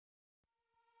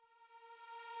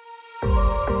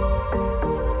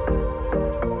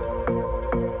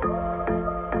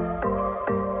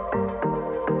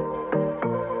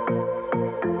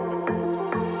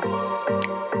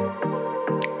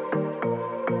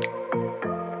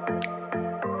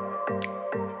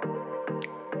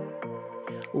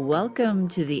Welcome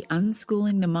to the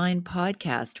Unschooling the Mind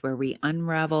podcast, where we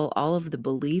unravel all of the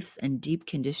beliefs and deep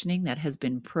conditioning that has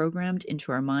been programmed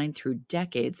into our mind through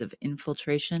decades of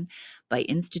infiltration by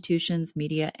institutions,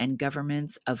 media, and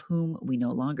governments of whom we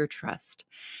no longer trust.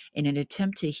 In an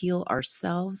attempt to heal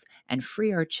ourselves and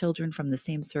free our children from the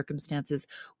same circumstances,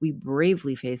 we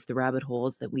bravely face the rabbit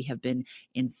holes that we have been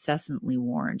incessantly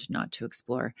warned not to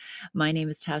explore. My name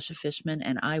is Tasha Fishman,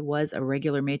 and I was a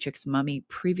regular Matrix mummy,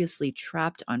 previously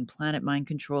trapped on planet mind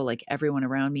control like everyone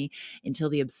around me, until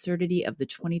the absurdity of the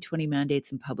 2020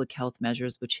 mandates and public health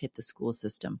measures which hit the school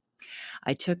system.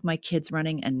 I took my kids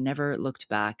running and never looked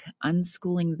back.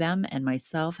 Unschooling them and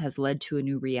myself has led to a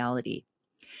new reality.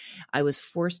 I was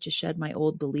forced to shed my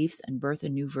old beliefs and birth a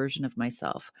new version of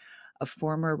myself, a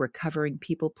former recovering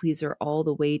people pleaser all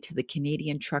the way to the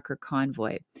Canadian trucker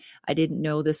convoy. I didn't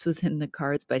know this was in the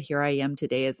cards, but here I am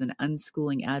today as an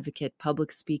unschooling advocate,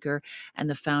 public speaker, and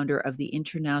the founder of the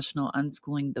International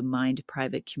Unschooling the Mind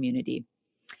private community.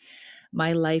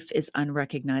 My life is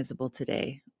unrecognizable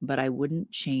today, but I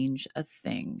wouldn't change a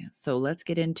thing. So let's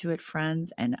get into it,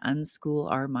 friends, and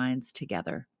unschool our minds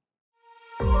together.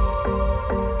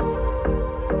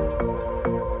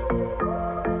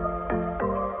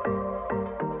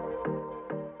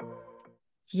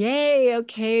 Yay.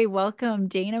 Okay. Welcome,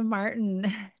 Dana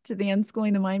Martin, to the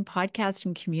Unschooling the Mind podcast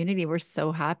and community. We're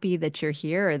so happy that you're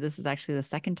here. This is actually the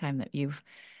second time that you've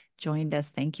joined us.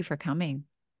 Thank you for coming.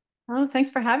 Oh, thanks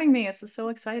for having me. This is so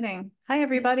exciting. Hi,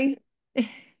 everybody. It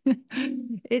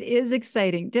is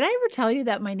exciting. Did I ever tell you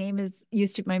that my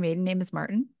maiden name is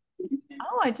Martin?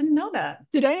 Oh, I didn't know that.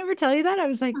 Did I ever tell you that? I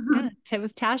was like, yeah, it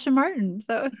was Tasha Martin.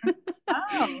 So,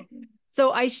 Oh.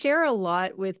 So I share a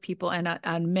lot with people and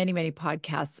on many, many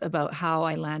podcasts about how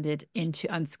I landed into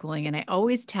unschooling. And I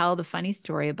always tell the funny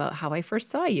story about how I first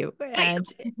saw you. And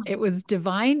it was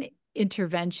divine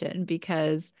intervention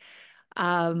because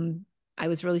I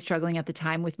was really struggling at the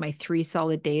time with my 3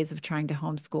 solid days of trying to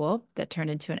homeschool that turned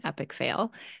into an epic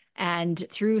fail. And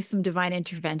through some divine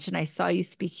intervention, I saw you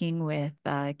speaking with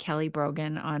Kelly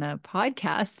Brogan on a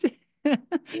podcast.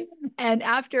 And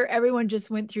after everyone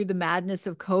just went through the madness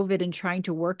of COVID and trying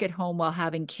to work at home while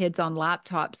having kids on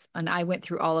laptops, and I went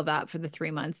through all of that for the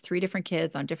 3 months, 3 different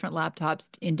kids on different laptops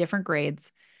in different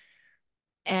grades.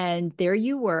 And there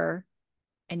you were.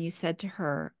 And you said to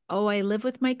her, "Oh, I live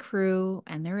with my crew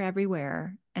and they're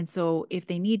everywhere. And so if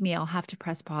they need me, I'll have to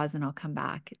press pause and I'll come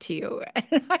back to you."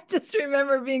 And I just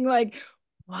remember being like,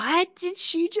 what did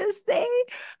she just say?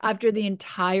 After the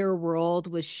entire world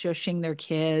was shushing their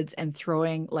kids and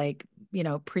throwing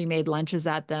pre-made lunches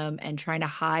at them and trying to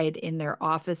hide in their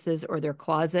offices or their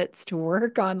closets to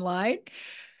work online.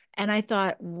 And I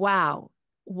thought, wow,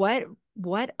 what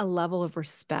a level of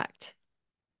respect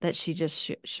that she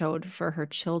just showed for her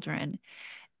children.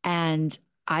 And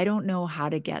I don't know how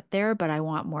to get there, but I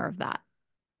want more of that.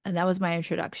 And that was my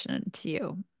introduction to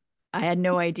you. I had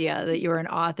no idea that you were an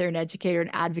author, an educator, an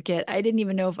advocate. I didn't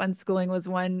even know if unschooling was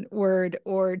 1 word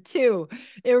or 2,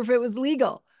 or if it was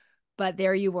legal, but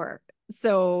there you were.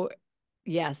 So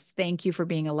yes, thank you for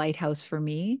being a lighthouse for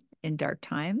me in dark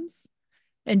times.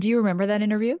 And do you remember that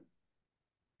interview?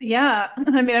 Yeah.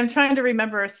 I mean, I'm trying to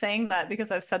remember saying that because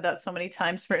I've said that so many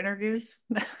times for interviews.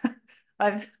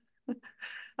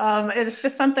 It's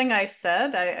just something I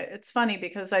said. It's funny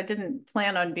because I didn't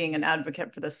plan on being an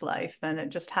advocate for this life, and it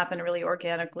just happened really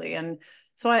organically. And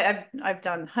so I've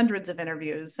done hundreds of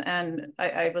interviews, and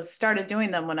I was started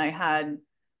doing them when I had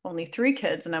only 3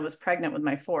 kids, and I was pregnant with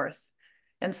my 4th.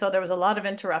 And so there was a lot of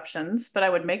interruptions, but I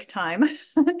would make time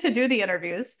to do the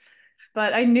interviews.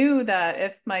 But I knew that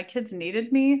if my kids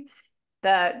needed me,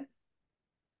 that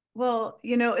well,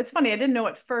 it's funny. I didn't know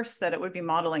at first that it would be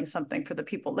modeling something for the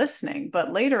people listening,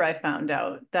 but later I found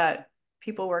out that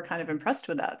people were kind of impressed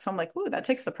with that. So I'm like, ooh, that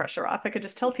takes the pressure off. I could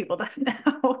just tell people that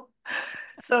now.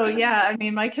 So yeah, I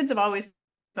mean, my kids have always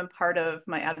been part of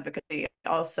my advocacy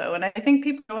also. And I think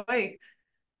people enjoy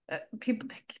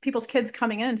people's kids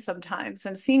coming in sometimes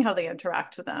and seeing how they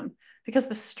interact with them, because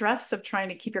the stress of trying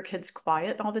to keep your kids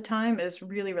quiet all the time is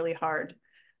really, really hard.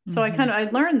 So I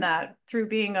learned that through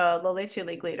being a La Leche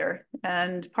League leader.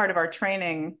 And part of our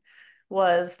training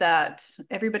was that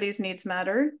everybody's needs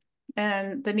matter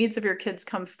and the needs of your kids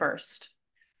come first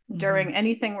during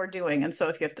anything we're doing. And so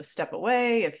if you have to step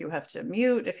away, if you have to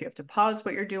mute, if you have to pause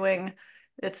what you're doing,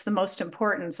 it's the most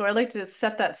important. So I like to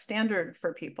set that standard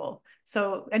for people.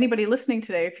 So anybody listening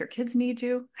today, if your kids need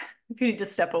you, if you need to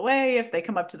step away, if they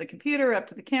come up to the computer, up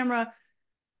to the camera,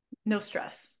 no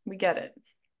stress. We get it.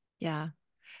 Yeah.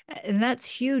 And that's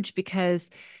huge because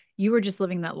you were just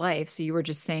living that life. So you were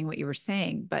just saying what you were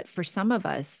saying. But for some of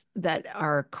us that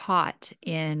are caught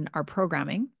in our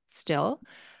programming still,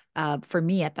 for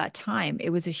me at that time, it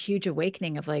was a huge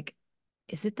awakening of like,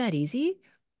 is it that easy?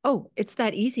 Oh, it's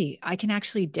that easy. I can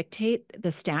actually dictate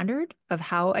the standard of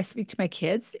how I speak to my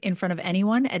kids in front of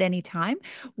anyone at any time,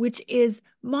 which is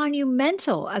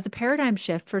monumental as a paradigm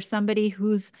shift for somebody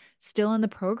who's still in the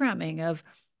programming of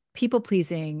people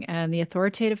pleasing and the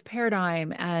authoritative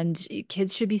paradigm and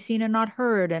kids should be seen and not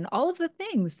heard and all of the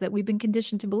things that we've been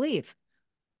conditioned to believe.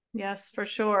 Yes, for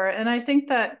sure. And I think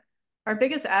that our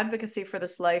biggest advocacy for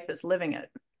this life is living it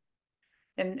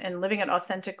and living it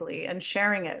authentically and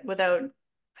sharing it without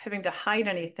having to hide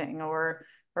anything or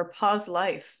pause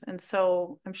life. And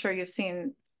so I'm sure you've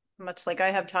seen, much like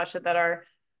I have, Tasha, that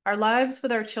our lives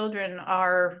with our children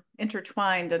are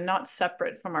intertwined and not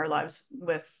separate from our lives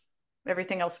with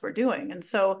everything else we're doing. And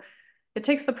so it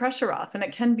takes the pressure off, and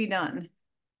it can be done.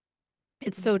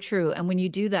 It's so true. And when you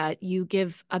do that, you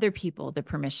give other people the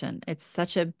permission. It's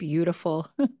such a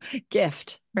beautiful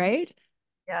gift, right?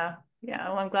 Yeah. Yeah.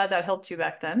 Well, I'm glad that helped you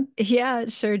back then. Yeah,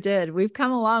 it sure did. We've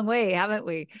come a long way, haven't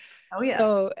we? Oh,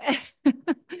 So yes.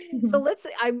 so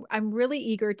I'm really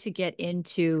eager to get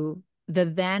into the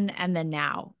then and the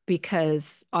now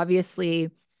because obviously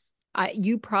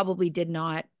you probably did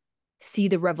not see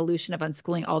the revolution of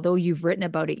unschooling, although you've written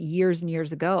about it years and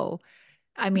years ago.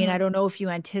 I mean, I Mm. don't know if you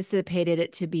anticipated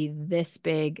it to be this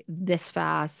big, this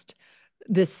fast,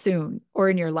 this soon, or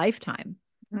in your lifetime.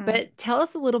 Mm. But tell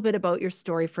us a little bit about your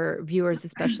story for viewers,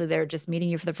 especially they're just meeting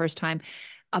you for the first time,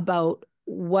 about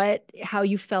how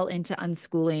you fell into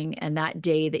unschooling and that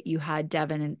day that you had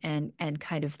Devin and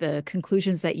kind of the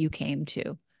conclusions that you came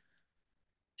to.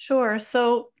 Sure.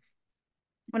 So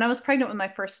when I was pregnant with my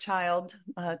first child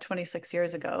 26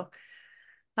 years ago,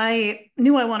 I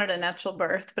knew I wanted a natural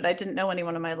birth, but I didn't know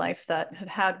anyone in my life that had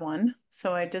had one.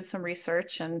 So I did some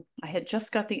research, and I had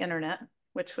just got the internet,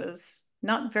 which was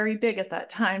not very big at that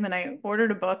time. And I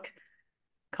ordered a book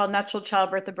called Natural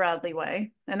Childbirth the Bradley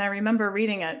Way. And I remember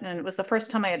reading it, and it was the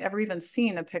first time I had ever even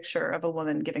seen a picture of a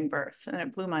woman giving birth. And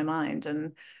it blew my mind.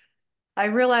 And I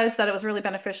realized that it was really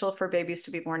beneficial for babies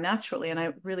to be born naturally. And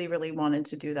I really, really wanted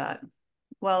to do that.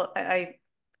 Well, I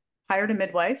hired a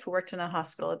midwife who worked in a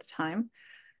hospital at the time.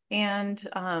 And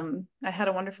I had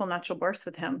a wonderful natural birth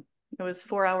with him. It was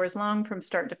 4 hours long from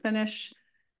start to finish.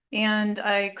 And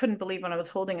I couldn't believe when I was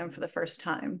holding him for the first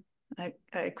time. I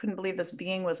couldn't believe this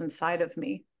being was inside of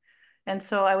me. And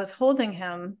so I was holding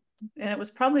him, and it was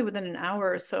probably within an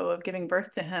hour or so of giving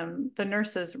birth to him. The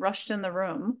nurses rushed in the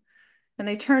room and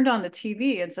they turned on the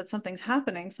TV and said, something's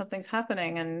happening, something's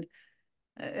happening. And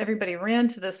everybody ran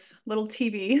to this little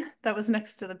TV that was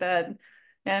next to the bed.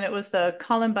 And it was the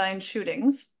Columbine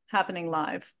shootings happening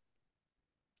live.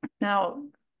 Now,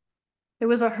 it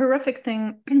was a horrific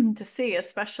thing to see,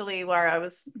 especially where I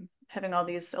was having all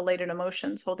these elated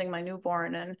emotions holding my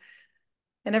newborn, and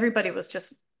everybody was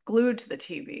just glued to the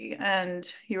TV,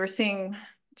 and you were seeing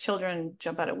children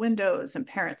jump out of windows and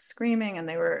parents screaming,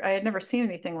 and I had never seen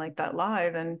anything like that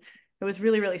live, and it was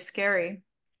really, really scary.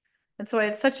 And so I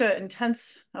had such an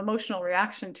intense emotional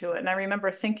reaction to it. And I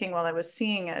remember thinking while I was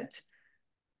seeing it,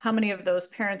 how many of those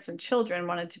parents and children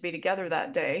wanted to be together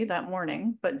that day, that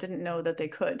morning, but didn't know that they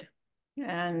could,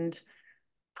 and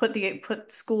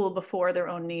put school before their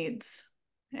own needs.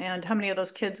 And how many of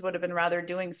those kids would have been rather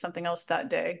doing something else that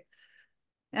day.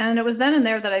 And it was then and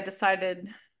there that I decided,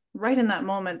 right in that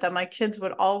moment, that my kids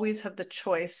would always have the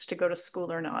choice to go to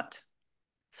school or not.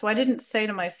 So I didn't say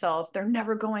to myself, they're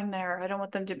never going there, I don't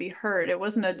want them to be hurt. It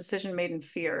wasn't a decision made in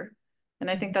fear. And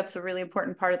I think that's a really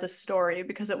important part of the story,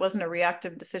 because it wasn't a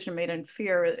reactive decision made in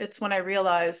fear. It's when I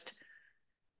realized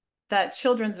that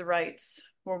children's rights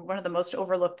were one of the most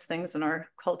overlooked things in our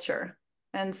culture.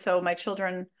 And so my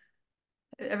children,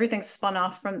 everything spun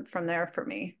off from there for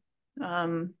me.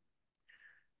 Um,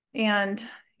 and,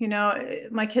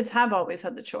 my kids have always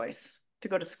had the choice to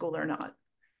go to school or not.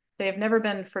 They have never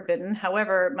been forbidden.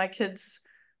 However, my kids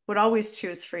would always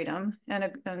choose freedom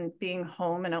and being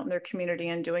home and out in their community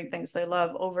and doing things they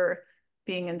love over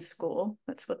being in school.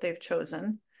 That's what they've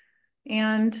chosen.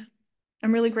 And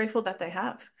I'm really grateful that they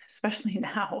have, especially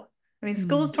now. I mean,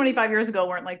 schools Mm. 25 years ago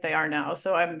weren't like they are now.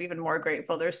 So I'm even more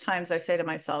grateful. There's times I say to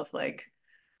myself, like,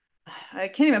 I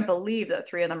can't even believe that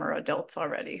 3 of them are adults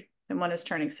already. And one is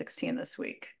turning 16 this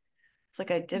week. It's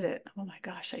like, I did it. Oh my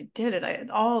gosh, I did it. I had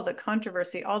all the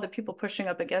controversy, all the people pushing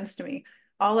up against me,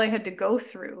 all I had to go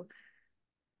through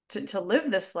to live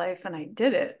this life, and I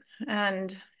did it.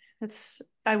 And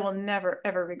I will never,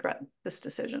 ever regret this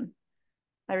decision.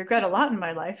 I regret a lot in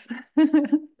my life,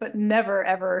 but never,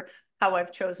 ever how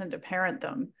I've chosen to parent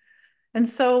them. And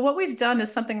so what we've done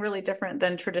is something really different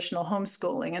than traditional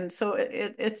homeschooling. And so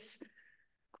it's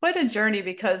quite a journey,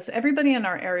 because everybody in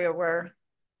our area where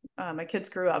my kids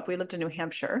grew up, we lived in New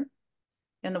Hampshire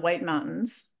in the White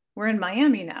Mountains. We're in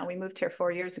Miami now. We moved here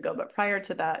 4 years ago, but prior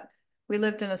to that, we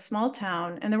lived in a small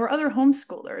town, and there were other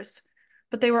homeschoolers,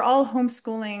 but they were all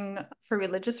homeschooling for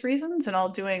religious reasons and all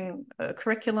doing a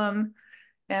curriculum,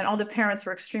 and all the parents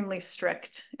were extremely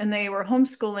strict, and they were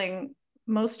homeschooling,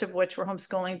 most of which were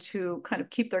homeschooling to kind of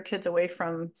keep their kids away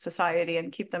from society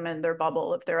and keep them in their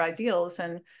bubble of their ideals.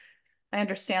 And I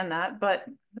understand that, but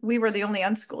we were the only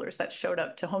unschoolers that showed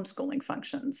up to homeschooling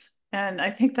functions. And I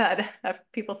think that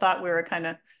people thought we were kind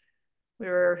of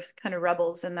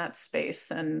rebels in that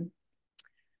space and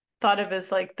thought of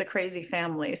as like the crazy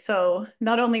family. So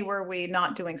not only were we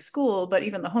not doing school, but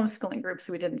even the homeschooling groups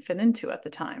we didn't fit into at the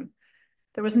time.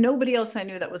 There was nobody else I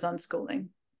knew that was unschooling.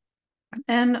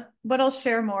 And what I'll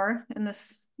share more in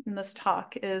this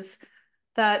talk is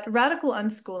that radical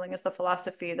unschooling is the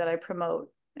philosophy that I promote.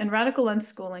 And radical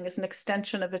unschooling is an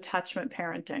extension of attachment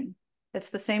parenting.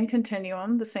 It's the same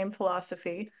continuum, the same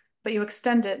philosophy, but you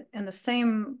extend it in the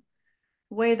same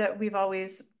way that we've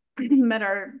always met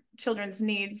our children's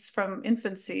needs from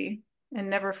infancy and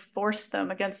never forced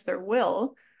them against their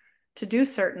will to do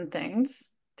certain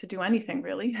things, to do anything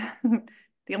really.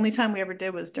 The only time we ever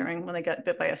did was when they got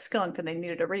bit by a skunk and they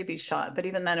needed a rabies shot. But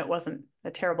even then, it wasn't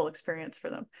a terrible experience for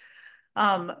them.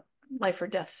 Life or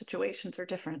death situations are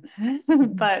different.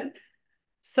 But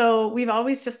so we've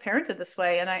always just parented this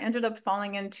way. And I ended up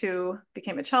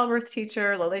became a childbirth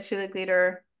teacher, low leche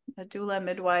leader, a doula,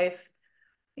 midwife.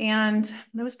 And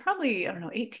that was probably, I don't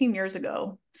know, 18 years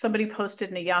ago, somebody posted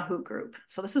in a Yahoo group.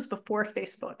 So this was before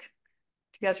Facebook.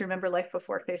 Do you guys remember life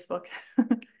before Facebook?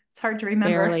 It's hard to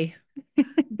remember. Barely.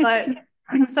 But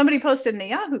somebody posted in the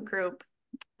Yahoo group,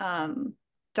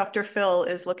 Dr. Phil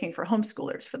is looking for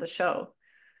homeschoolers for the show.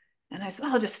 And I said,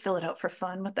 I'll just fill it out for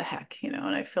fun. What the heck, and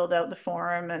I filled out the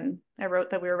form, and I wrote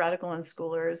that we were radical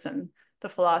unschoolers and the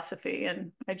philosophy.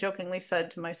 And I jokingly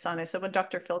said to my son, I said, when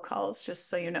Dr. Phil calls, just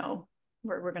so you know,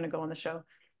 we're going to go on the show.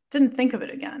 Didn't think of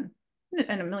it again.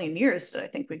 In a million years did I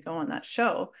think we'd go on that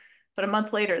show. But a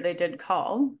month later, they did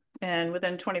call. And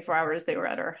within 24 hours, they were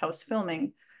at our house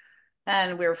filming.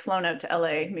 And we were flown out to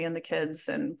LA, me and the kids,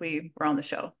 and we were on the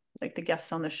show, like the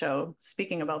guests on the show,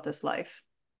 speaking about this life.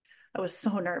 I was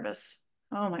so nervous.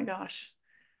 Oh my gosh.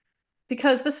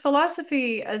 Because this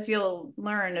philosophy, as you'll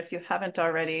learn if you haven't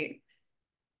already,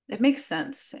 it makes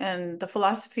sense. And the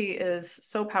philosophy is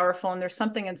so powerful. And there's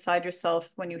something inside yourself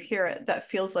when you hear it that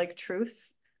feels like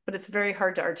truth, but it's very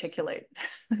hard to articulate.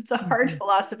 It's a hard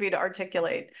philosophy to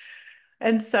articulate.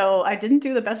 And so I didn't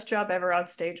do the best job ever on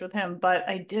stage with him, but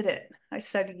I did it. I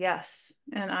said yes,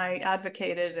 and I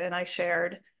advocated and I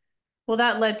shared. Well,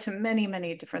 that led to many,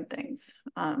 many different things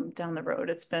down the road.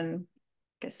 It's been,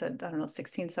 like I said, I don't know,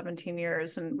 16, 17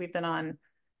 years. And we've been on,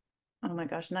 oh my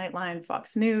gosh, Nightline,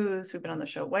 Fox News. We've been on the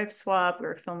show Wife Swap. We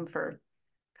were filmed for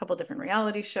a couple different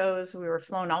reality shows. We were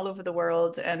flown all over the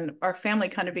world. And our family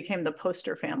kind of became the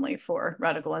poster family for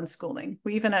radical unschooling.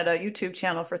 We even had a YouTube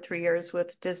channel for 3 years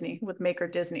with Disney, with Maker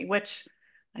Disney, which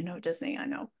I know Disney, I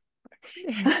know.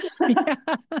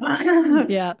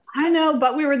 Yeah. I know,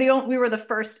 but we were the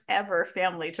first ever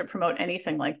family to promote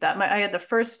anything like that. I had the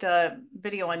first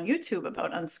video on YouTube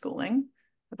about unschooling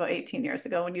about 18 years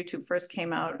ago when YouTube first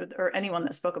came out, or anyone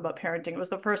that spoke about parenting. It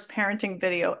was the first parenting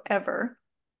video ever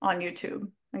on YouTube,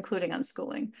 including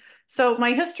unschooling. So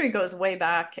my history goes way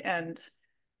back, and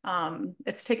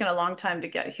it's taken a long time to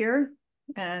get here.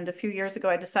 And a few years ago,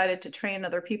 I decided to train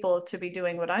other people to be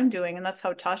doing what I'm doing. And that's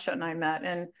how Tasha and I met.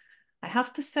 And I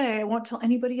have to say, I won't tell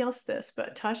anybody else this,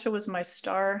 but Tasha was my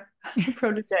star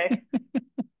protege.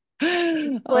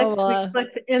 We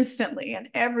clicked instantly. And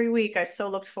every week I so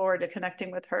looked forward to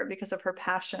connecting with her because of her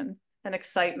passion and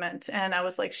excitement. And I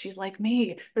was like, she's like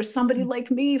me. There's somebody like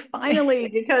me finally,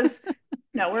 because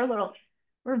no,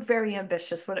 we're very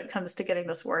ambitious when it comes to getting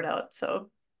this word out. So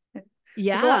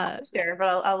there's a lot to share, but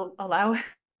I'll allow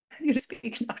you to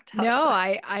speak now, Tasha. No,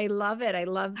 I love it. I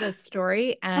love the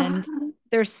story, and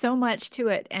there's so much to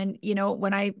it. And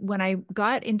when I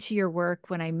got into your work,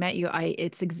 when I met you,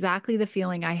 it's exactly the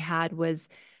feeling I had. Was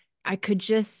I could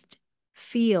just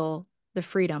feel the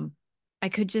freedom. I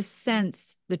could just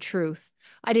sense the truth.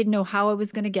 I didn't know how I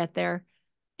was going to get there.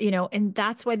 and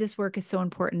that's why this work is so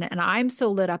important. And I'm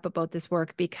so lit up about this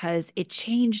work because it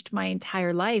changed my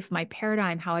entire life, my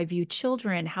paradigm, how I view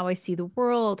children, how I see the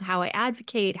world, how I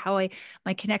advocate,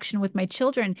 my connection with my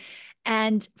children.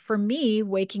 And for me,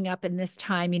 waking up in this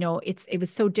time, it was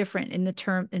so different in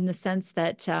the sense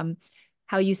that,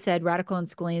 how you said radical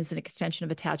unschooling is an extension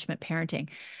of attachment parenting.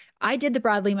 I did the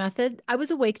Bradley method. I was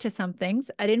awake to some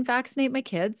things. I didn't vaccinate my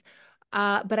kids.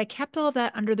 But I kept all of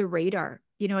that under the radar.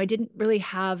 I didn't really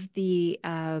have the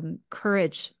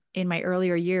courage in my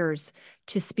earlier years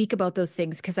to speak about those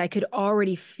things because I could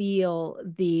already feel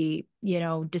the,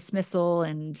 dismissal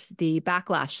and the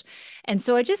backlash. And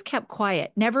so I just kept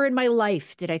quiet. Never in my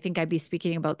life did I think I'd be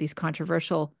speaking about these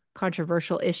controversial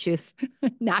issues,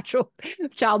 natural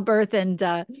childbirth and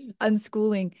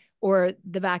unschooling or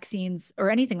the vaccines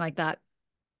or anything like that,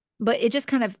 but it just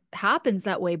kind of happens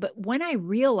that way. But when I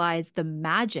realized the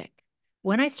magic,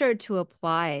 when I started to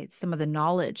apply some of the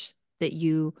knowledge that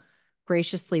you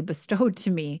graciously bestowed to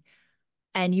me,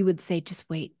 and you would say, just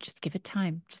wait, just give it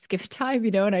time,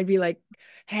 and I'd be like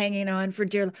hanging on for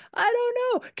dear, I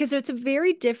don't know, because it's a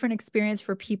very different experience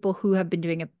for people who have been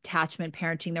doing attachment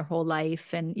parenting their whole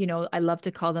life. And, I love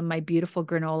to call them my beautiful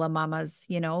granola mamas,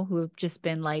 who have just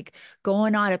been like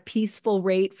going on a peaceful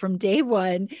rate from day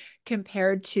one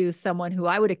compared to someone who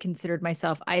I would have considered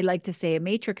myself, I like to say, a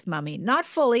matrix mummy. Not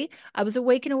fully. I was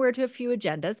awake and aware to a few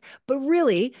agendas, but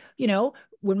really,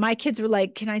 when my kids were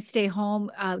like, can I stay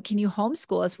home? Can you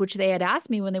homeschool us? Which they had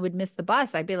asked me when they would miss the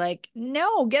bus. I'd be like,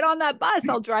 no, get on that bus.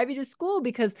 I'll drive you to school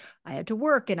because I had to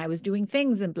work and I was doing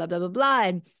things and blah, blah, blah, blah.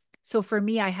 And so for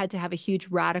me, I had to have a huge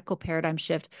radical paradigm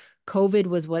shift. COVID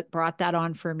was what brought that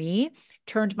on for me,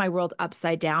 turned my world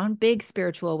upside down, big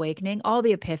spiritual awakening, all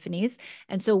the epiphanies.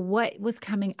 And so what was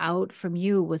coming out from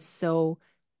you was so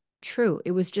true.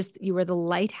 It was just, you were the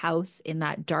lighthouse in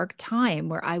that dark time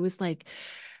where I was like,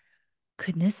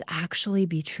 could this actually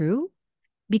be true?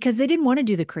 Because they didn't want to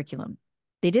do the curriculum.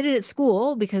 They did it at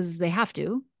school because they have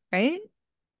to, right?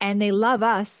 And they love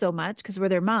us so much because we're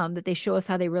their mom that they show us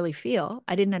how they really feel.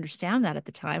 I didn't understand that at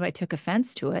the time. I took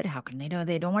offense to it. How can they know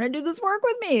they don't want to do this work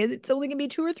with me? It's only going to be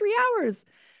 2 or 3 hours.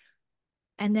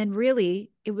 And then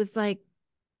really, it was like,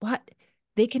 what?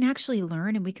 They can actually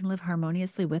learn and we can live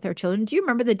harmoniously with our children. Do you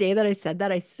remember the day that I said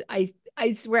that?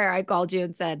 I swear I called you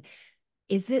and said,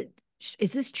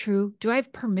 is this true? Do I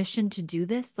have permission to do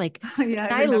this? Like, Yeah, I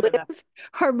can I remember that. live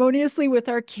harmoniously with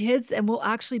our kids and we'll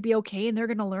actually be okay and they're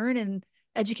going to learn and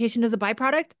education is a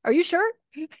byproduct? Are you sure?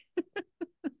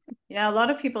 Yeah, a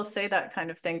lot of people say that kind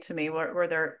of thing to me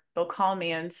where they'll call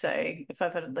me and say, if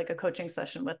I've had like a coaching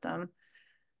session with them,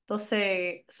 they'll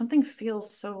say, something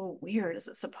feels so weird. Is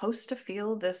it supposed to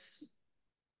feel this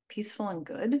peaceful and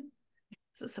good?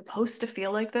 Is it supposed to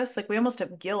feel like this? Like we almost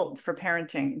have guilt for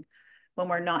parenting when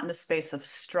we're not in a space of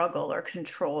struggle or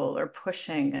control or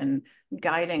pushing and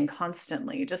guiding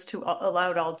constantly, just to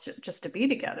allow it all just to be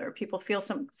together. People feel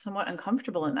somewhat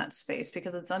uncomfortable in that space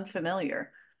because it's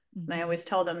unfamiliar. And I Mhm. always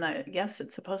tell them that, yes,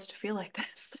 it's supposed to feel like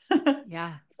this.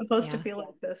 Yeah. It's supposed to Yeah. feel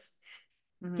like this.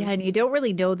 Yeah, Mhm. and you don't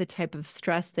really know the type of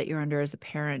stress that you're under as a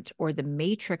parent or the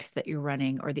matrix that you're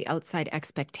running or the outside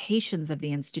expectations of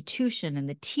the institution and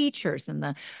the teachers and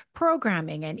the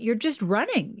programming and you're just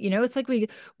running. It's like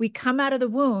we come out of the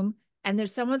womb and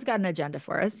there's someone's got an agenda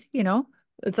for us.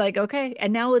 It's like okay,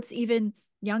 and now it's even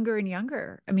younger and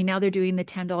younger. I mean, now they're doing the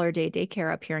 $10 a day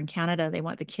daycare up here in Canada. They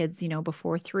want the kids,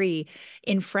 before 3.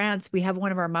 In France, we have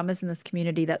one of our mamas in this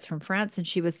community that's from France and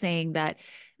she was saying that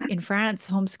in France,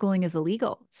 homeschooling is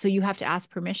illegal. So you have to ask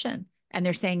permission. And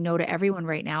they're saying no to everyone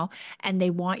right now. And they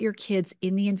want your kids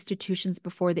in the institutions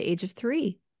before the age of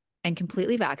 3 and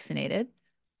completely vaccinated.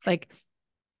 Like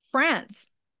France,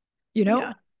 you know?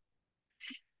 Yeah.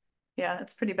 Yeah,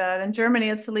 it's pretty bad. In Germany,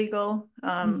 it's illegal.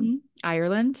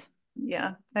 Ireland.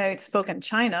 Yeah, I spoke in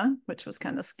China, which was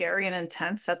kind of scary and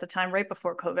intense at the time, right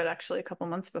before COVID, actually, a couple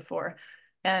months before.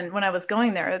 And when I was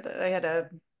going there, I had a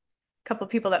couple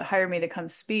of people that hired me to come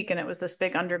speak, and it was this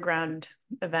big underground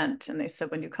event. And they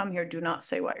said, when you come here, do not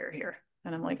say why you're here.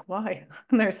 And I'm like, why?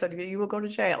 And they said, you will go to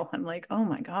jail. I'm like, oh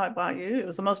my God, wow. It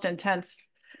was the most intense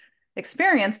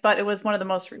experience, but it was one of the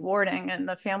most rewarding. And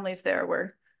the families there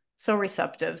were so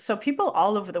receptive. So people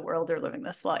all over the world are living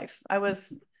this life.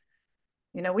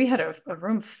 We had a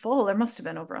room full. There must have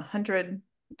been over 100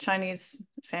 Chinese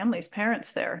families,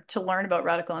 parents there to learn about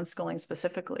radical unschooling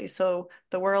specifically. So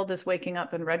the world is waking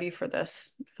up and ready for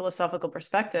this philosophical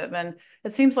perspective. And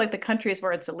it seems like the countries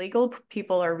where it's illegal,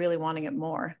 people are really wanting it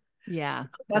more. Yeah.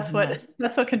 That's what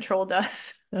that's what control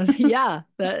does. Yeah,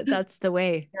 that's the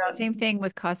way. Yeah. Same thing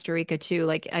with Costa Rica too.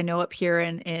 Like I know up here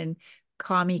in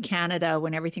commie Canada,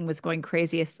 when everything was going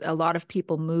crazy, a lot of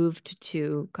people moved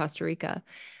to Costa Rica.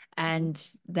 And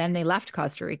then they left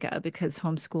Costa Rica because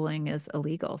homeschooling is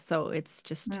illegal. So it's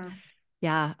just, Mm,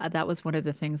 yeah, that was one of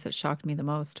the things that shocked me the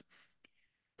most. yeah.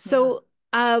 So,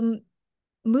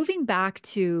 moving back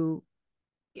to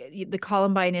the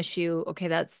Columbine issue, okay,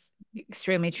 that's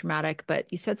extremely traumatic, but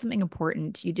you said something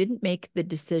important. You didn't make the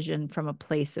decision from a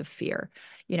place of fear.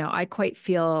 I quite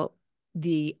feel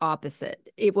the opposite.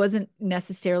 It wasn't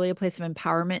necessarily a place of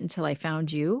empowerment until I found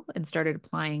you and started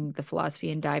applying the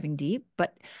philosophy and diving deep.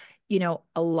 But,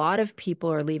 a lot of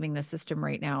people are leaving the system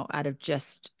right now out of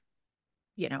just,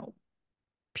 you know,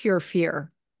 pure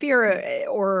fear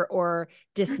or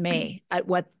dismay at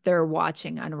what they're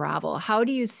watching unravel. How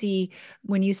do you see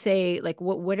when you say like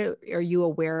what are you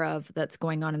aware of that's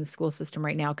going on in the school system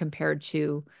right now compared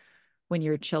to when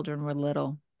your children were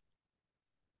little?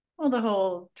 Well, the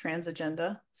whole trans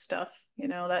agenda stuff,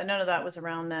 that none of that was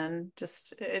around then.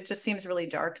 It just seems really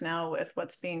dark now with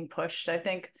what's being pushed. I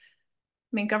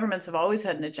mean, governments have always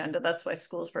had an agenda. That's why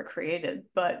schools were created,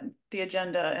 but the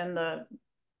agenda and the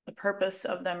purpose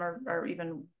of them are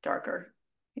even darker.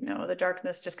 The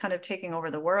darkness just kind of taking over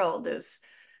the world is.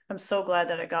 I'm so glad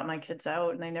that I got my kids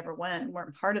out and they never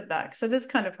weren't part of that, because it is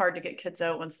kind of hard to get kids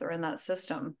out once they're in that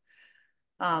system.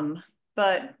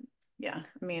 But yeah,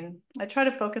 I mean, I try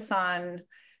to focus on,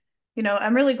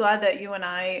 I'm really glad that you and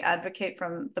I advocate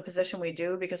from the position we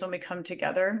do, because when we come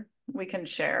together, we can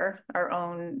share our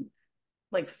own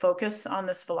like focus on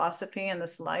this philosophy and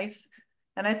this life.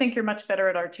 And I think you're much better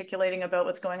at articulating about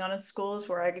what's going on in schools,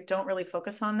 where I don't really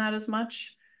focus on that as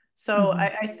much. So Hmm.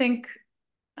 I think,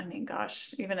 I mean,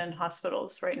 gosh, even in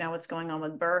hospitals right now, what's going on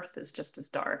with birth is just as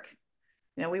dark.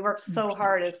 We work so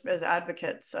hard as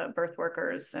advocates, birth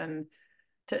workers, and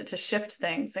to shift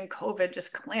things, and COVID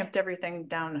just clamped everything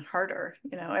down harder,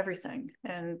 everything,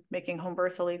 and making home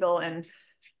birth illegal. And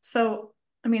so,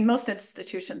 I mean, most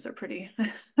institutions are pretty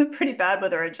pretty bad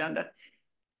with their agenda.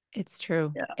 It's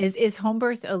true. Yeah. Is home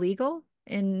birth illegal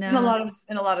in In a lot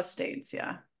of states,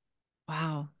 yeah.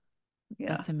 wow,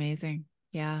 Yeah. that's amazing.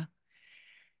 Yeah.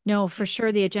 No, for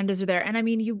sure the agendas are there. And I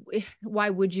mean,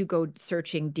 why would you go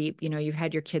searching deep? You've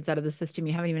had your kids out of the system.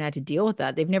 You haven't even had to deal with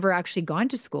that. They've never actually gone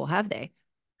to school, have they?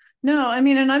 No, I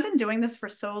mean, and I've been doing this for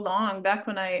so long, back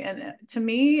when and to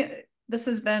me, this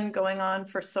has been going on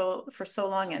for so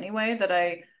long anyway, that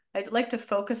I'd like to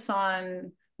focus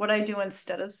on what I do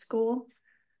instead of school,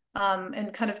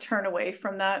 and kind of turn away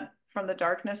from from the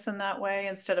darkness in that way,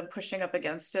 instead of pushing up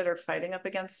against it or fighting up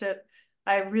against it.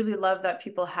 I really love that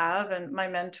people have, and my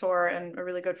mentor and a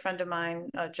really good friend of mine,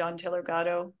 John Taylor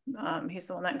Gatto, he's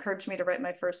the one that encouraged me to write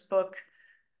my first book.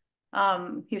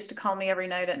 He used to call me every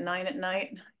night at 9 at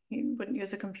night. He wouldn't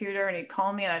use a computer, and he'd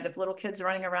call me, and I'd have little kids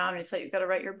running around, and he'd say, "You got to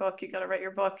write your book. You got to write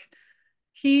your book."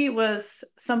 He was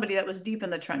somebody that was deep in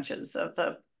the trenches of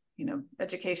the,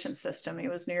 education system. He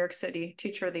was New York City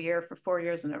Teacher of the Year for 4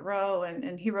 years in a row.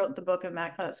 And he wrote the book of,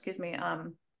 Dumbing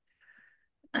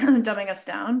Us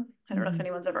Down. I don't know if Hmm.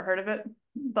 anyone's ever heard of it,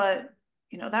 but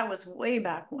that was way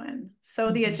back when.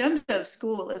 So the Hmm. agenda of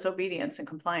school is obedience and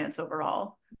compliance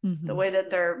overall. The Hmm. way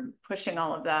that they're pushing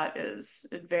all of that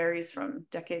it varies from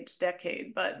decade to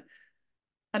decade, but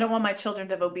I don't want my children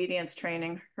to have obedience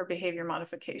training or behavior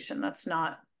modification. That's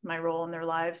not my role in their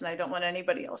lives, and I don't want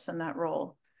anybody else in that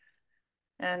role.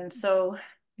 And so,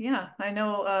 yeah, I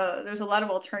know there's a lot of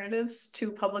alternatives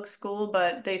to public school,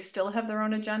 but they still have their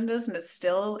own agendas, and it's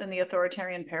still in the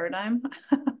authoritarian paradigm.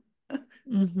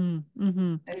 Hmm.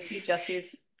 Hmm. I see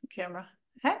Jesse's camera.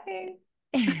 Hey,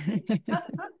 you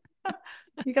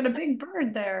got a big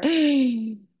bird there.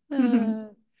 Uh,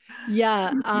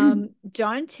 yeah,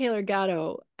 John Taylor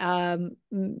Gatto,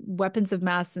 Weapons of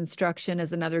Mass Instruction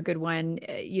is another good one.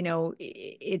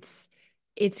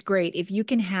 It's great if you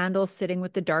can handle sitting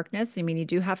with the darkness. I mean, you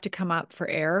do have to come up for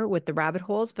air with the rabbit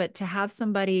holes, but to have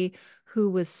somebody who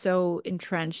was so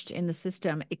entrenched in the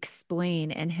system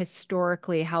explain and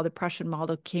historically how the Prussian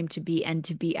model came to be, and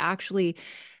to be actually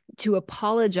to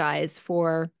apologize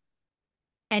for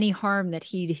any harm that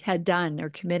he had done or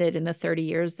committed in the 30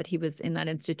 years that he was in that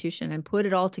institution, and put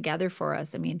it all together for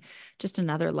us. I mean, just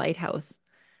another lighthouse.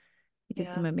 He did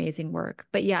Yeah. some amazing work.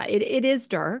 But yeah, it is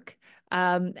dark.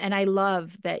 And I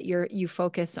love that you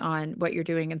focus on what you're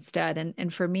doing instead.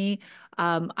 And for me,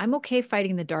 I'm okay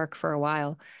fighting the dark for a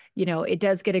while. It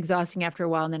does get exhausting after a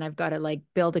while, and then I've got to like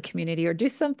build a community or do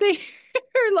something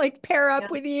or like pair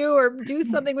up with Yes. you or do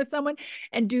something with someone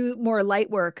and do more light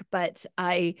work. But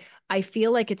I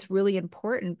feel like it's really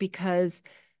important because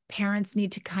parents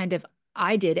need to kind of,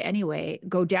 I did anyway,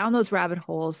 go down those rabbit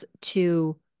holes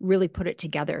to really put it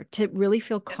together, to really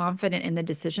feel confident in the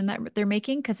decision that they're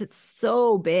making, because it's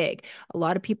so big. A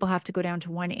lot of people have to go down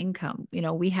to one income.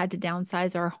 We had to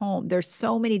downsize our home. There's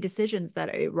so many decisions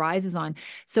that it rises on.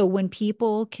 So when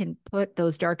people can put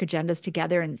those dark agendas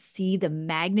together and see the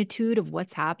magnitude of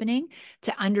what's happening,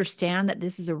 to understand that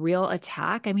this is a real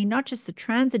attack. I mean, not just the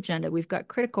trans agenda, we've got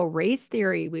critical race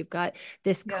theory, we've got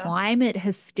this Yeah. climate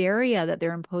hysteria that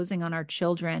they're imposing on our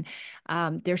children.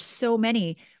 There's so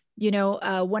many.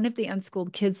 One of the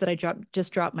unschooled kids that I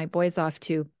just dropped my boys off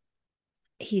to,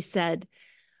 he said,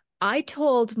 I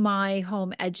told my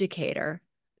home educator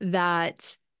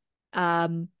that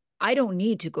I don't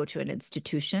need to go to an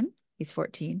institution. He's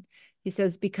 14. He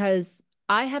says, because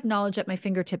I have knowledge at my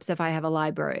fingertips if I have a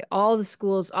library. All the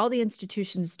schools, all the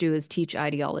institutions do is teach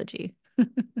ideology.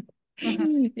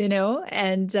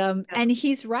 Mhm. And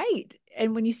he's right.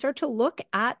 And when you start to look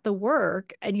at the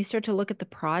work and you start to look at the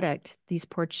product, these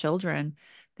poor children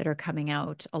that are coming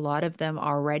out, a lot of them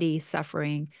already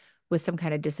suffering with some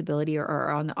kind of disability, or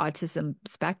on the autism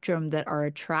spectrum, that are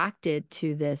attracted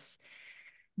to this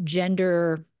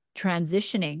gender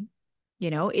transitioning.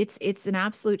 It's an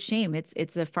absolute shame.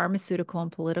 It's a pharmaceutical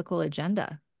and political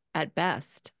agenda at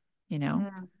best, you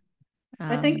know. Mhm.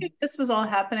 I think Um, if this was all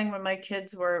happening when my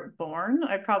kids were born,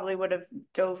 I probably would have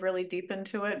dove really deep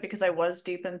into it, because I was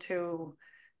deep into,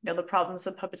 the problems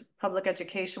of public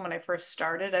education when I first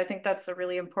started. I think that's a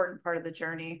really important part of the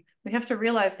journey. We have to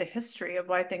realize the history of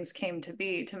why things came to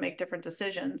be to make different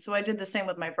decisions. So I did the same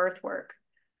with my birth work.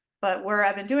 But where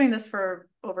I've been doing this for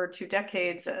over 2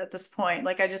 decades at this point,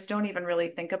 like I just don't even really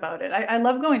think about it. I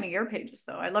love going to your pages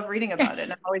though. I love reading about it,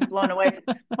 and I'm always blown away.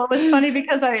 Well, it was funny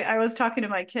because I was talking to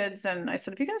my kids and I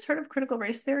said, have you guys heard of critical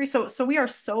race theory? So we are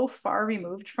so far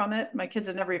removed from it. My kids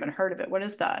had never even heard of it. What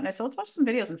is that? And I said, let's watch some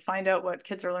videos and find out what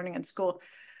kids are learning in school.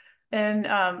 And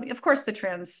of course, the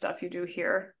trans stuff you do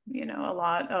hear, a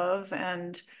lot of.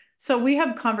 And so we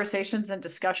have conversations and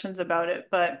discussions about it,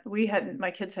 but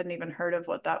my kids hadn't even heard of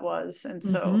what that was. And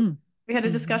so mhm, we had a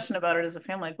mhm. discussion about it as a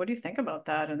family. Like, what do you think about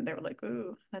that? And they were like,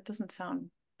 ooh, that doesn't sound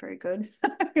very good.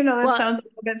 That Well, sounds a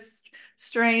little bit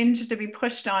strange to be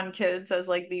pushed on kids as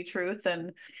like the truth.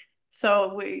 And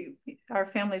so our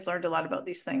families learned a lot about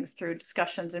these things through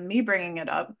discussions and me bringing it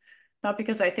up, not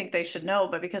because I think they should know,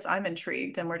 but because I'm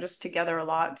intrigued and we're just together a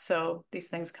lot. So these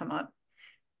things come up.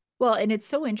 and it's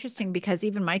so interesting because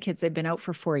even my kids, they've been out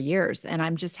for 4 years, and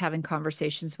I'm just having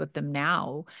conversations with them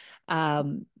now,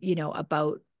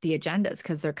 about the agendas,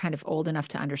 because they're kind of old enough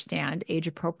to understand age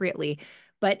appropriately.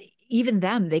 But even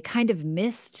them, they kind of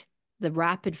missed the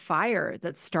rapid fire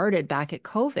that started back at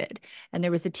COVID. And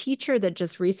there was a teacher that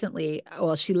just recently,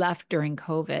 well, she left during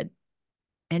COVID.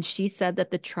 And she said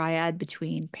that the triad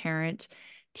between parent,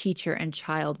 teacher, and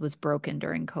child was broken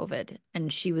during COVID.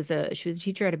 And she was a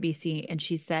teacher at a BC, and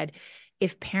she said,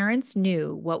 if parents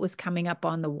knew what was coming up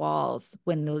on the walls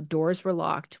when the doors were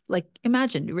locked, like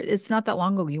imagine, it's not that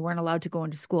long ago, you weren't allowed to go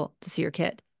into school to see your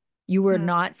kid. You were Hmm.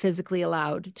 not physically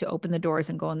allowed to open the doors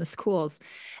and go in the schools.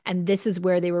 And this is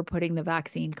where they were putting the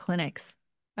vaccine clinics.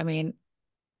 I mean,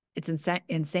 it's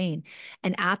insane.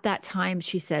 And at that time,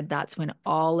 she said that's when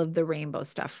all of the rainbow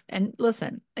stuff. And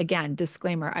listen, again,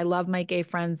 disclaimer, I love my gay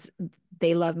friends.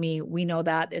 They love me. We know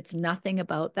that. It's nothing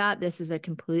about that. This is a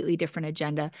completely different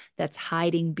agenda that's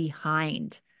hiding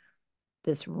behind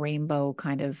this rainbow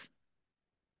kind of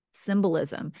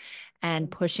symbolism,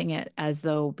 and pushing it as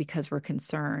though because we're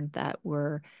concerned that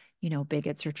we're,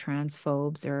 bigots or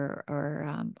transphobes or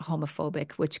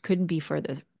homophobic, which couldn't be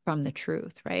further from the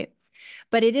truth, right?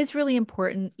 But it is really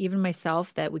important, even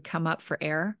myself, that we come up for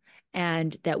air,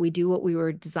 and that we do what we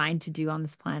were designed to do on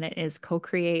this planet, is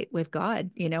co-create with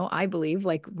God. I believe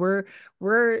like we're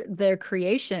the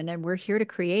creation, and we're here to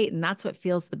create, and that's what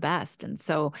feels the best. And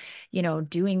so,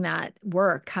 doing that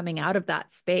work, coming out of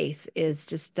that space, is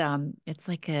just it's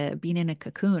like being in a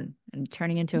cocoon and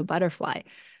turning into a butterfly.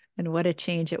 And what a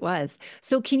change it was.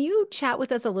 So, can you chat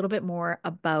with us a little bit more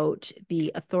about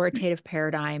the authoritative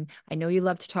paradigm? I know you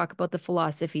love to talk about the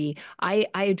philosophy. I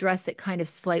address it kind of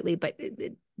slightly, but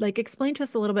like explain to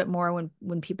us a little bit more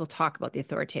when people talk about the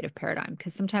authoritative paradigm,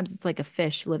 because sometimes it's like a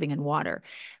fish living in water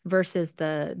versus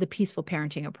the peaceful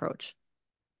parenting approach.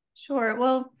 Sure.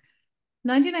 Well,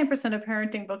 99% of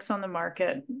parenting books on the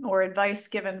market or advice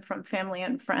given from family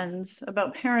and friends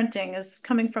about parenting is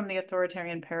coming from the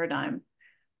authoritarian paradigm.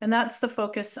 And that's the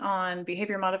focus on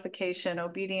behavior modification,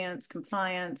 obedience,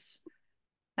 compliance,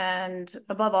 and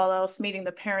above all else, meeting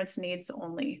the parent's needs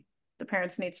only. The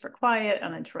parent's needs for quiet,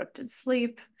 uninterrupted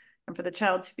sleep, and for the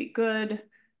child to be good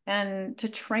and to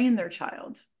train their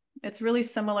child. It's really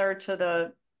similar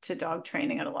to dog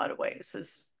training in a lot of ways.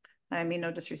 Is I mean,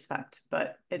 no disrespect,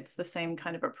 but it's the same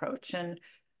kind of approach. And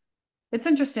it's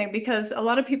interesting because a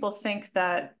lot of people think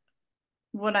that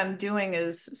what I'm doing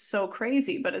is so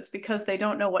crazy, but it's because they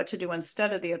don't know what to do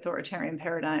instead of the authoritarian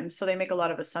paradigm. So they make a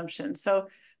lot of assumptions. So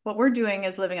what we're doing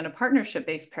is living in a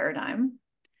partnership-based paradigm.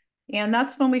 And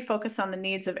that's when we focus on the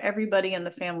needs of everybody in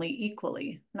the family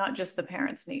equally, not just the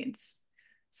parents' needs.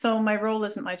 So my role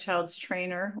isn't my child's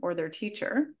trainer or their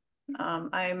teacher.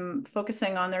 I'm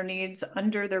focusing on their needs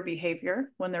under their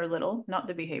behavior when they're little, not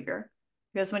the behavior.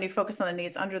 Because when you focus on the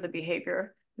needs under the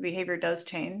behavior does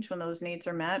change when those needs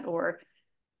are met, or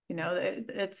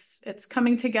it's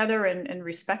coming together and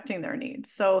respecting their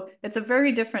needs. So it's a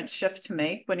very different shift to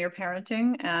make when you're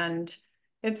parenting. And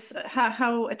it's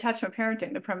how attachment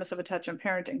parenting, the premise of attachment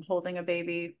parenting, holding a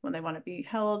baby when they want to be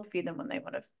held, feed them when they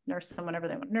want to, nurse them whenever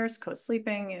they want to nurse,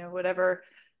 co-sleeping, whatever,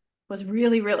 was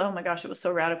really real. Oh my gosh, it was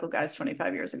so radical, guys,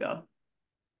 25 years ago.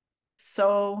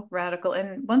 So radical.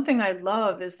 And one thing I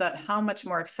love is that how much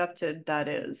more accepted that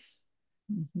is.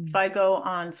 If I go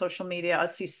on social media, I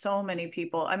see so many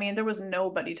people. I mean, there was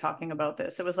nobody talking about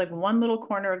this. It was like one little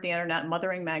corner of the internet.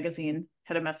 Mothering Magazine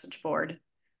had a message board.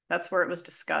 That's where it was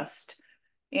discussed.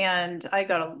 And I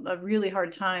got a really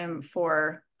hard time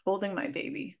for holding my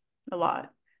baby a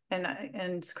lot,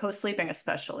 and co-sleeping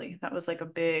especially. That was like a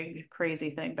big, crazy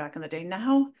thing back in the day.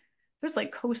 Now there's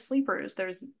like co-sleepers.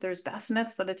 There's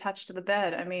bassinets that attach to the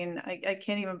bed. I mean, I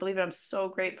can't even believe it. I'm so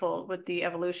grateful with the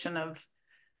evolution of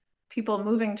people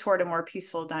moving toward a more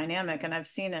peaceful dynamic, and I've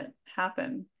seen it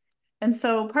happen. And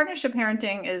so partnership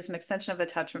parenting is an extension of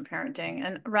attachment parenting,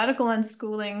 and radical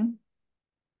unschooling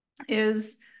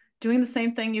is doing the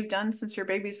same thing you've done since your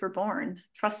babies were born,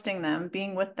 trusting them,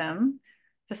 being with them,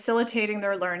 facilitating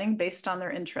their learning based on their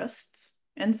interests.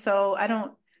 And so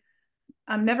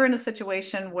I'm never in a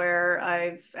situation where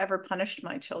I've ever punished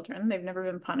my children. They've never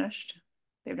been punished.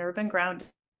 They've never been grounded.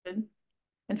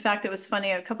 In fact, it was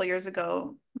funny, a couple of years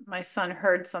ago, my son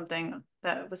heard something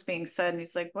that was being said, and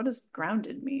he's like, "What does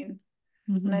grounded mean?"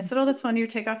 And I said, "Oh, that's when you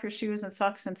take off your shoes and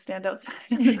socks and stand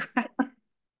outside on the ground."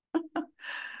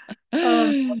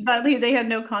 But they had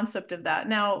no concept of that.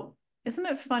 Now, isn't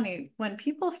it funny when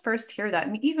people first hear that,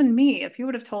 and even me, if you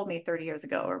would have told me 30 years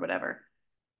ago or whatever,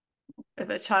 if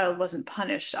a child wasn't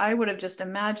punished, I would have just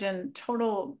imagined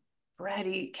total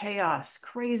bratty chaos,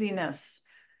 craziness,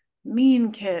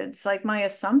 mean kids. Like my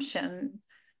assumption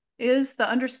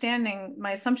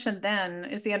my assumption then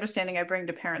is the understanding I bring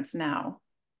to parents now.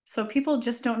 So people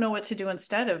just don't know what to do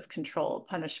instead of control,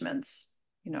 punishments,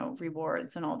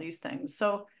 rewards and all these things.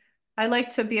 So I like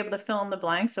to be able to fill in the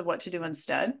blanks of what to do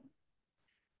instead.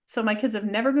 So my kids have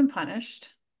never been punished.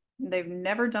 They've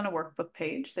never done a workbook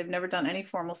page. They've never done any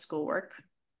formal schoolwork.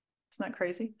 Isn't that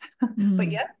crazy?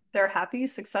 But yet they're happy,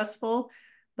 successful,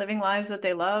 living lives that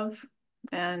they love.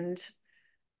 And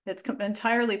it's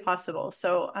entirely possible.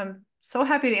 So I'm so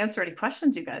happy to answer any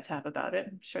questions you guys have about it.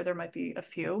 I'm sure there might be a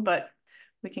few, but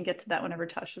we can get to that whenever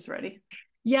Tosh is ready.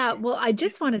 Yeah, well, I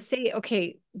just want to say,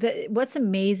 okay, what's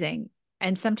amazing,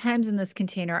 and sometimes in this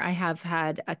container, I have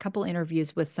had a couple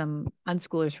interviews with some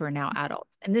unschoolers who are now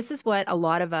adults. And this is what a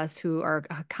lot of us who are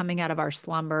coming out of our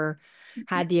slumber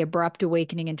had the abrupt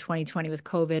awakening in 2020 with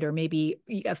COVID, or maybe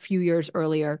a few years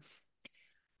earlier.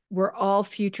 We're all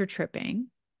future tripping.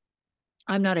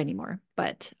 I'm not anymore,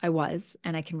 but I was,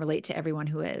 and I can relate to everyone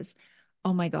who is.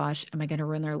 Oh my gosh, am I going to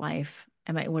ruin their life?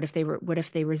 What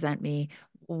if they resent me?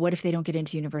 What if they don't get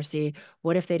into university?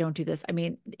 What if they don't do this? I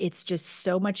mean, it's just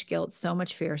so much guilt, so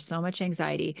much fear, so much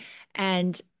anxiety.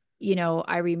 And,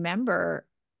 I remember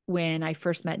when I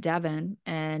first met Devin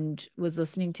and was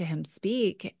listening to him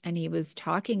speak, and he was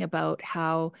talking about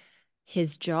how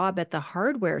his job at the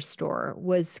hardware store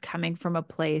was coming from a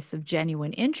place of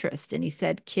genuine interest. And he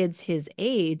said kids his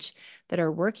age that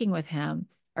are working with him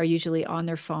are usually on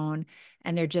their phone,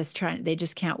 and they just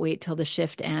can't wait till the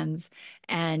shift ends,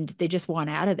 and they just want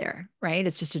out of there, right?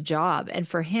 It's just a job. And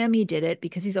for him, he did it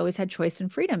because he's always had choice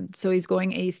and freedom. So he's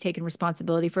taken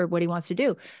responsibility for what he wants to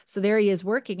do. So there he is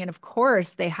working. And of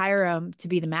course, they hire him to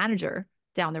be the manager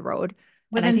down the road.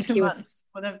 And I Within think 2 months.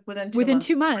 Within 2 within months.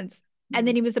 2 months. And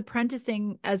then he was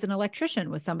apprenticing as an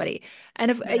electrician with somebody. And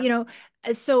if, Yeah.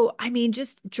 So I mean,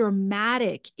 just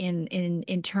dramatic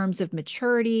in terms of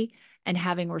maturity and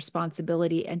having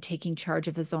responsibility and taking charge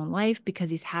of his own life, because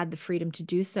he's had the freedom to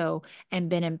do so and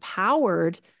been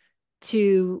empowered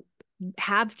to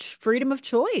have freedom of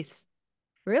choice,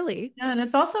 really. Yeah, and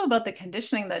it's also about the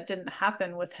conditioning that didn't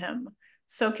happen with him.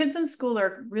 So kids in school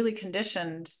are really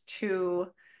conditioned to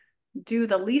do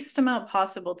the least amount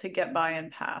possible to get by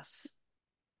and pass.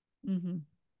 Mm-hmm.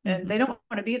 And Mm-hmm. they don't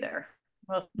want to be there.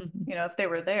 Well, Mhm. if they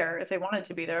were there, if they wanted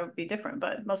to be there, it would be different,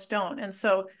 but most don't. And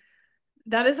so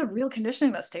that is a real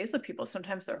conditioning that stays with people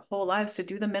sometimes their whole lives, to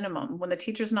do the minimum. When the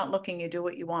teacher's not looking, you do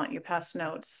what you want, you pass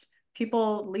notes.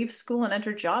 People leave school and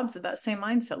enter jobs with that same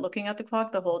mindset, looking at the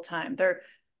clock the whole time.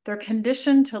 They're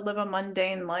conditioned to live a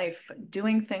mundane life,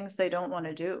 doing things they don't want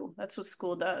to do. That's what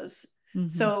school does.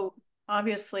 Mhm. So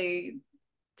obviously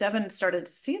Devin started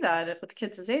to see that with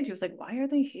kids his age. He was like, why are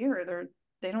they here?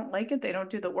 They don't like it. They don't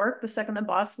do the work. The second the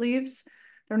boss leaves,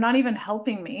 they're not even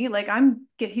helping me. Like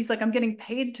he's like, I'm getting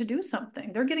paid to do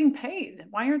something. They're getting paid.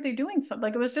 Why aren't they doing something?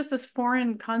 Like, it was just this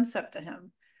foreign concept to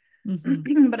him.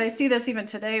 Mhm. But I see this even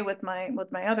today with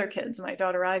my other kids. My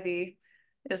daughter Ivy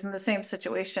is in the same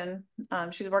situation.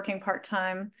 She's working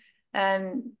part-time,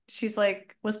 and she's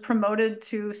like was promoted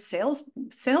to sales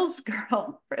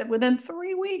girl within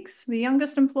 3 weeks, the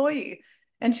youngest employee.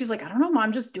 And she's like, I don't know, mom,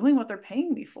 I'm just doing what they're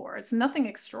paying me for. It's nothing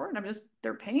extraordinary.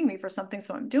 They're paying me for something,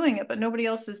 so I'm doing it, but nobody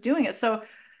else is doing it. So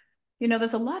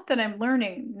there's a lot that I'm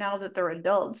learning now that they're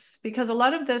adults, because a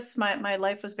lot of this, my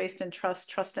life was based in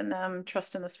trust in them,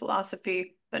 trust in this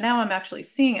philosophy. But now I'm actually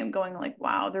seeing it going like,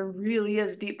 wow, there really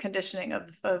is deep conditioning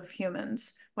of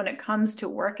humans when it comes to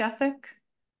work ethic,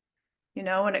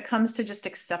 when it comes to just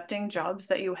accepting jobs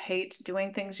that you hate,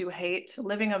 doing things you hate,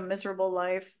 living a miserable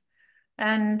life.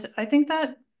 And I think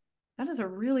that is a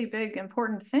really big,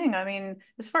 important thing. I mean,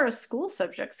 as far as school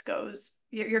subjects goes,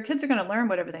 your kids are going to learn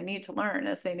whatever they need to learn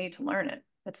as they need to learn it.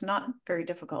 It's not very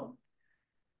difficult.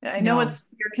 I know No.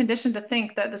 you're conditioned to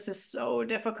think that this is so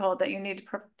difficult that you need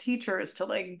teachers to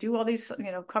like do all these,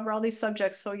 cover all these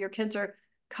subjects so your kids are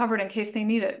covered in case they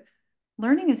need it.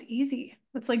 Learning is easy.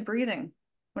 It's like breathing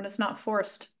when it's not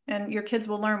forced, and your kids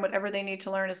will learn whatever they need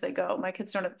to learn as they go. My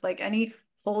kids don't have like any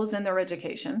holes in their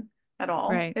education at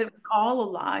all. Right. It was all a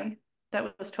lie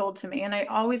that was told to me, and I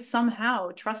always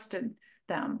somehow trusted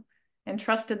them and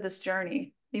trusted this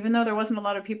journey, even though there wasn't a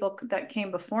lot of people that came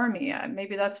before me.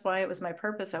 Maybe that's why it was my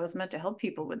purpose. I was meant to help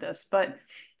people with this. But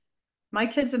my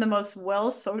kids are the most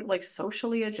like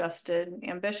socially adjusted,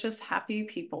 ambitious, happy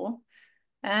people.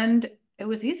 And it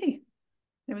was easy.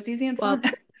 It was easy and fun.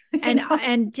 Well,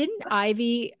 and didn't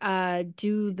Ivy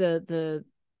do the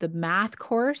math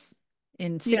course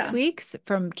in six Yeah. weeks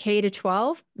from K to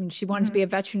 12? And she wanted to be Mhm. a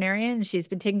veterinarian, and she's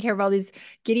been taking care of all these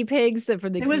guinea pigs for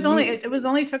the It was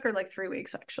only took her like 3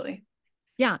 weeks, actually.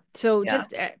 yeah. So Yeah.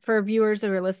 just for viewers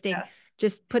who are listening, Yeah.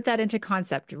 just put that into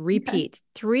concept. Okay. Repeat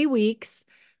 3 weeks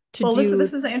to Well, do.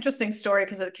 this is an interesting story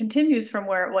because it continues from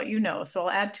what you know. So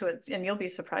I'll add to it, and you'll be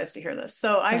surprised to hear this.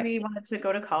 So Okay. Ivy wanted to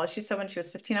go to college. She said when she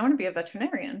was 15, I want to be a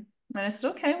veterinarian. And I said,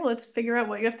 okay, well, let's figure out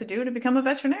what you have to do to become a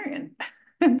veterinarian.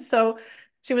 And so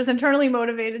she was internally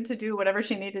motivated to do whatever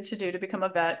she needed to do to become a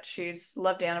vet. She's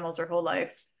loved animals her whole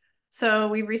life. So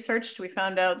we researched, we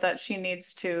found out that she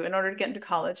needs to, in order to get into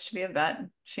college to be a vet,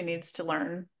 she needs to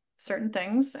learn certain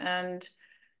things and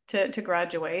to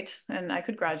graduate, and I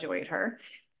could graduate her.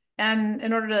 And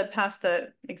in order to pass the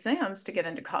exams to get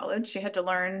into college, she had to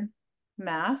learn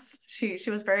math. She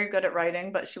was very good at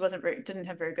writing, but she didn't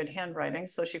have very good handwriting.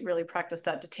 So she really practiced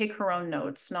that to take her own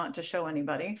notes, not to show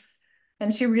anybody.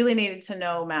 And she really needed to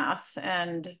know math.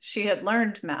 And she had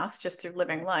learned math just through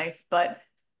living life, but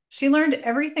she learned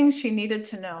everything she needed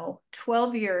to know,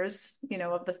 12 years,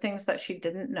 of the things that she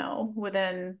didn't know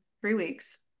within 3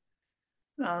 weeks.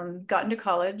 Got into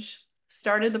college,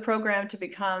 started the program to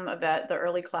become a vet, the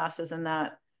early classes in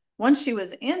that. Once she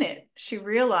was in it, she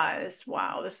realized,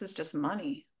 wow, this is just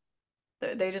money.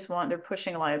 They're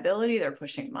pushing liability, they're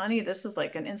pushing money. This is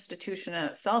like an institution in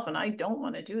itself, and I don't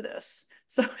want to do this.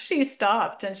 So she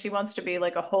stopped, and she wants to be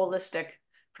like a holistic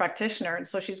practitioner. And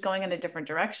so she's going in a different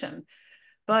direction.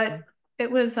 But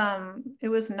it was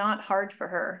not hard for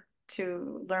her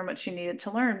to learn what she needed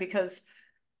to learn, because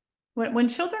when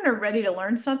children are ready to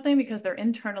learn something because they're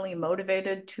internally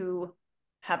motivated to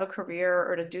have a career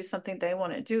or to do something they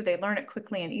want to do, they learn it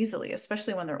quickly and easily,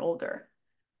 especially when they're older.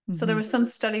 So there Mhm. was some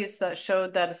studies that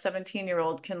showed that a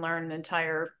 17-year-old can learn an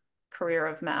entire career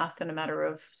of math in a matter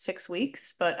of 6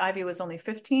 weeks, but Ivy was only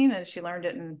 15 and she learned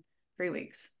it in 3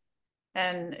 weeks.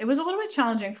 And it was a little bit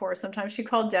challenging for her. Sometimes she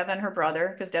called Devin, her brother,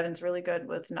 because Devin's really good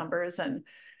with numbers, and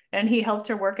he helped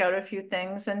her work out a few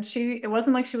things. And it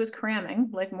wasn't like she was cramming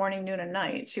like morning, noon, and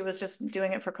night. She was just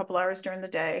doing it for a couple hours during the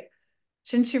day.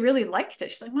 She really liked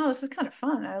it. She's like, wow, this is kind of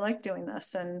fun. I like doing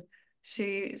this. And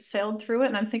she sailed through it.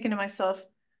 And I'm thinking to myself,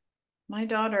 my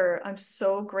daughter, I'm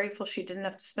so grateful she didn't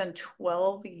have to spend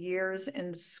 12 years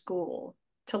in school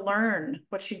to learn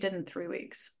what she did in 3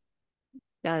 weeks.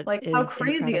 That Like, how is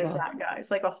crazy is incredible. that, guys?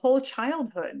 Like a whole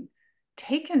childhood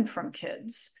taken from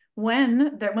kids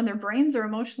when their brains are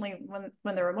emotionally,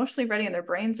 when they're emotionally ready and their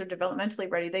brains are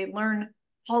developmentally ready, they learn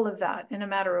all of that in a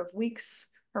matter of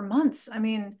weeks or months. I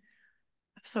mean,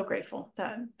 I'm so grateful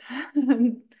that just to have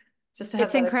It's that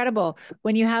experience. incredible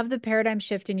when you have the paradigm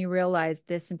shift and you realize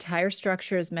this entire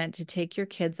structure is meant to take your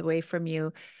kids away from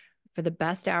you for the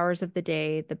best hours of the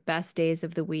day, the best days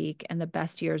of the week, and the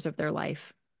best years of their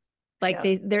life. Like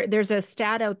Yes. there's a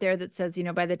stat out there that says,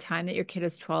 by the time that your kid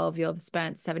is 12, you'll have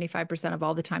spent 75% of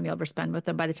all the time you'll ever spend with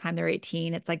them. By the time they're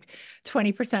 18, it's like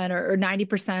 20% or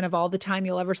 90% of all the time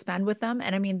you'll ever spend with them.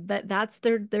 And I mean, that's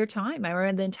their time. I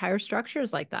mean, the entire structure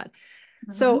is like that.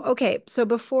 So, Mm-hmm. okay. So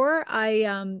before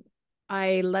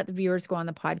I let the viewers go on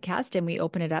the podcast and we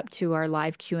open it up to our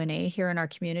live Q&A here in our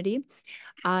community,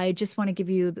 I just want to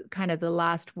give you kind of the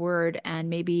last word and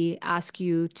maybe ask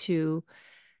you to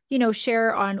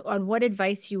share on what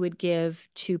advice you would give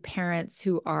to parents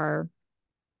who are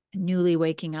newly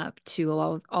waking up to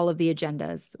all of the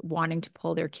agendas, wanting to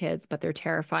pull their kids, but they're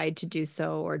terrified to do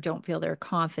so or don't feel they're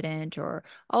confident or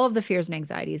all of the fears and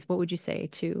anxieties. What would you say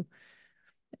to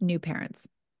new parents?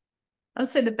 I would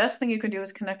say the best thing you can do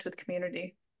is connect with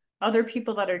community, other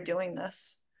people that are doing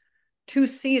this, to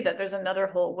see that there's another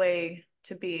whole way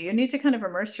to be. You need to kind of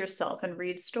immerse yourself and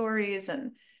read stories,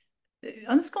 and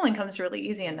unschooling comes really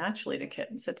easy and naturally to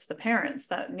kids. It's the parents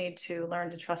that need to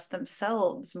learn to trust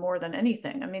themselves more than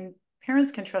anything. I mean,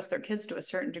 parents can trust their kids to a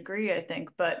certain degree, I think,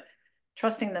 but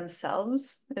trusting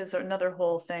themselves is another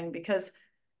whole thing, because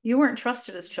you weren't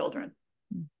trusted as children.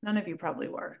 None of you probably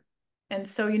were. And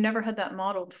so you never had that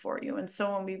modeled for you. And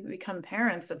so when we become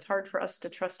parents, it's hard for us to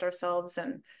trust ourselves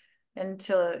and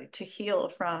to heal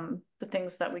from the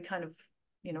things that we kind of,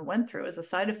 went through as a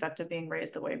side effect of being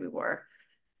raised the way we were.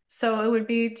 So it would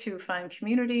be to find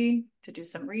community, to do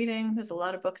some reading. There's a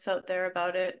lot of books out there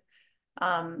about it.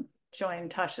 Join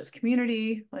Tasha's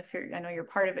community. I know you're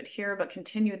part of it here, but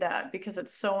continue that, because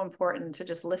it's so important to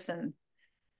just listen,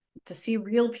 to see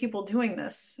real people doing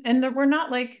this. And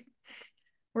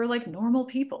we're like normal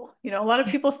people. A lot of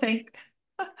people think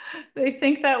they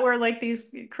think that we're like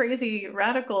these crazy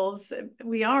radicals.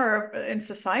 We are in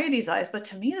society's eyes, but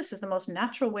to me, this is the most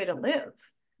natural way to live.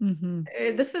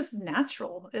 Mm-hmm. This is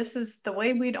natural. This is the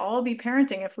way we'd all be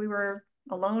parenting if we were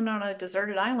alone on a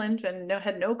deserted island and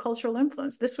had no cultural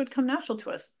influence. This would come natural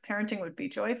to us. Parenting would be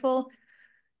joyful.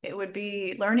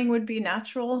 Learning would be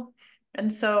natural.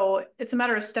 And so it's a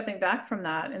matter of stepping back from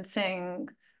that and saying,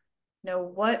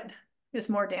 what is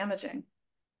more damaging?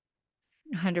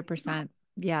 100%.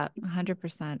 Yeah,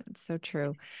 100%. It's so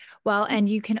true. Well, and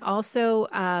you can also,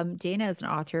 Dana is an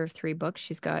author of 3 books.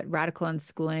 She's got Radical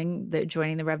Unschooling,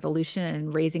 Joining the Revolution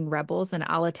and Raising Rebels. And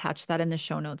I'll attach that in the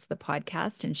show notes of the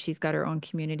podcast. And she's got her own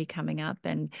community coming up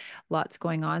and lots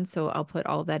going on. So I'll put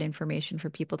all of that information for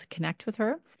people to connect with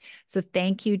her. So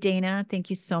thank you, Dana. Thank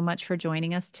you so much for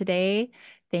joining us today.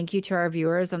 Thank you to our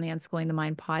viewers on the Unschooling the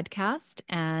Mind podcast.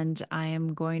 And I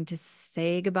am going to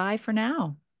say goodbye for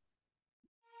now.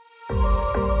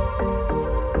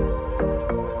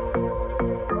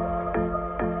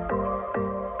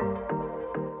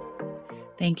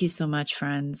 Thank you so much,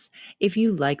 friends. If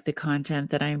you like the content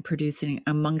that I am producing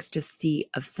amongst a sea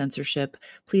of censorship,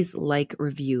 please like,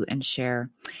 review, and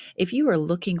share. If you are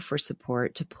looking for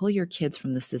support to pull your kids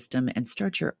from the system and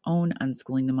start your own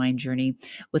Unschooling the Mind journey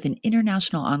with an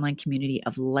international online community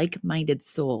of like-minded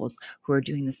souls who are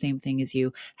doing the same thing as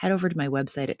you, head over to my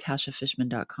website at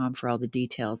tashafishman.com for all the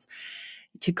details.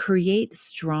 To create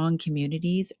strong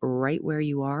communities right where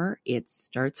you are, it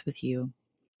starts with you.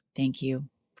 Thank you.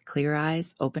 Clear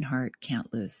eyes, open heart,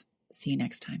 can't lose. See you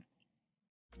next time.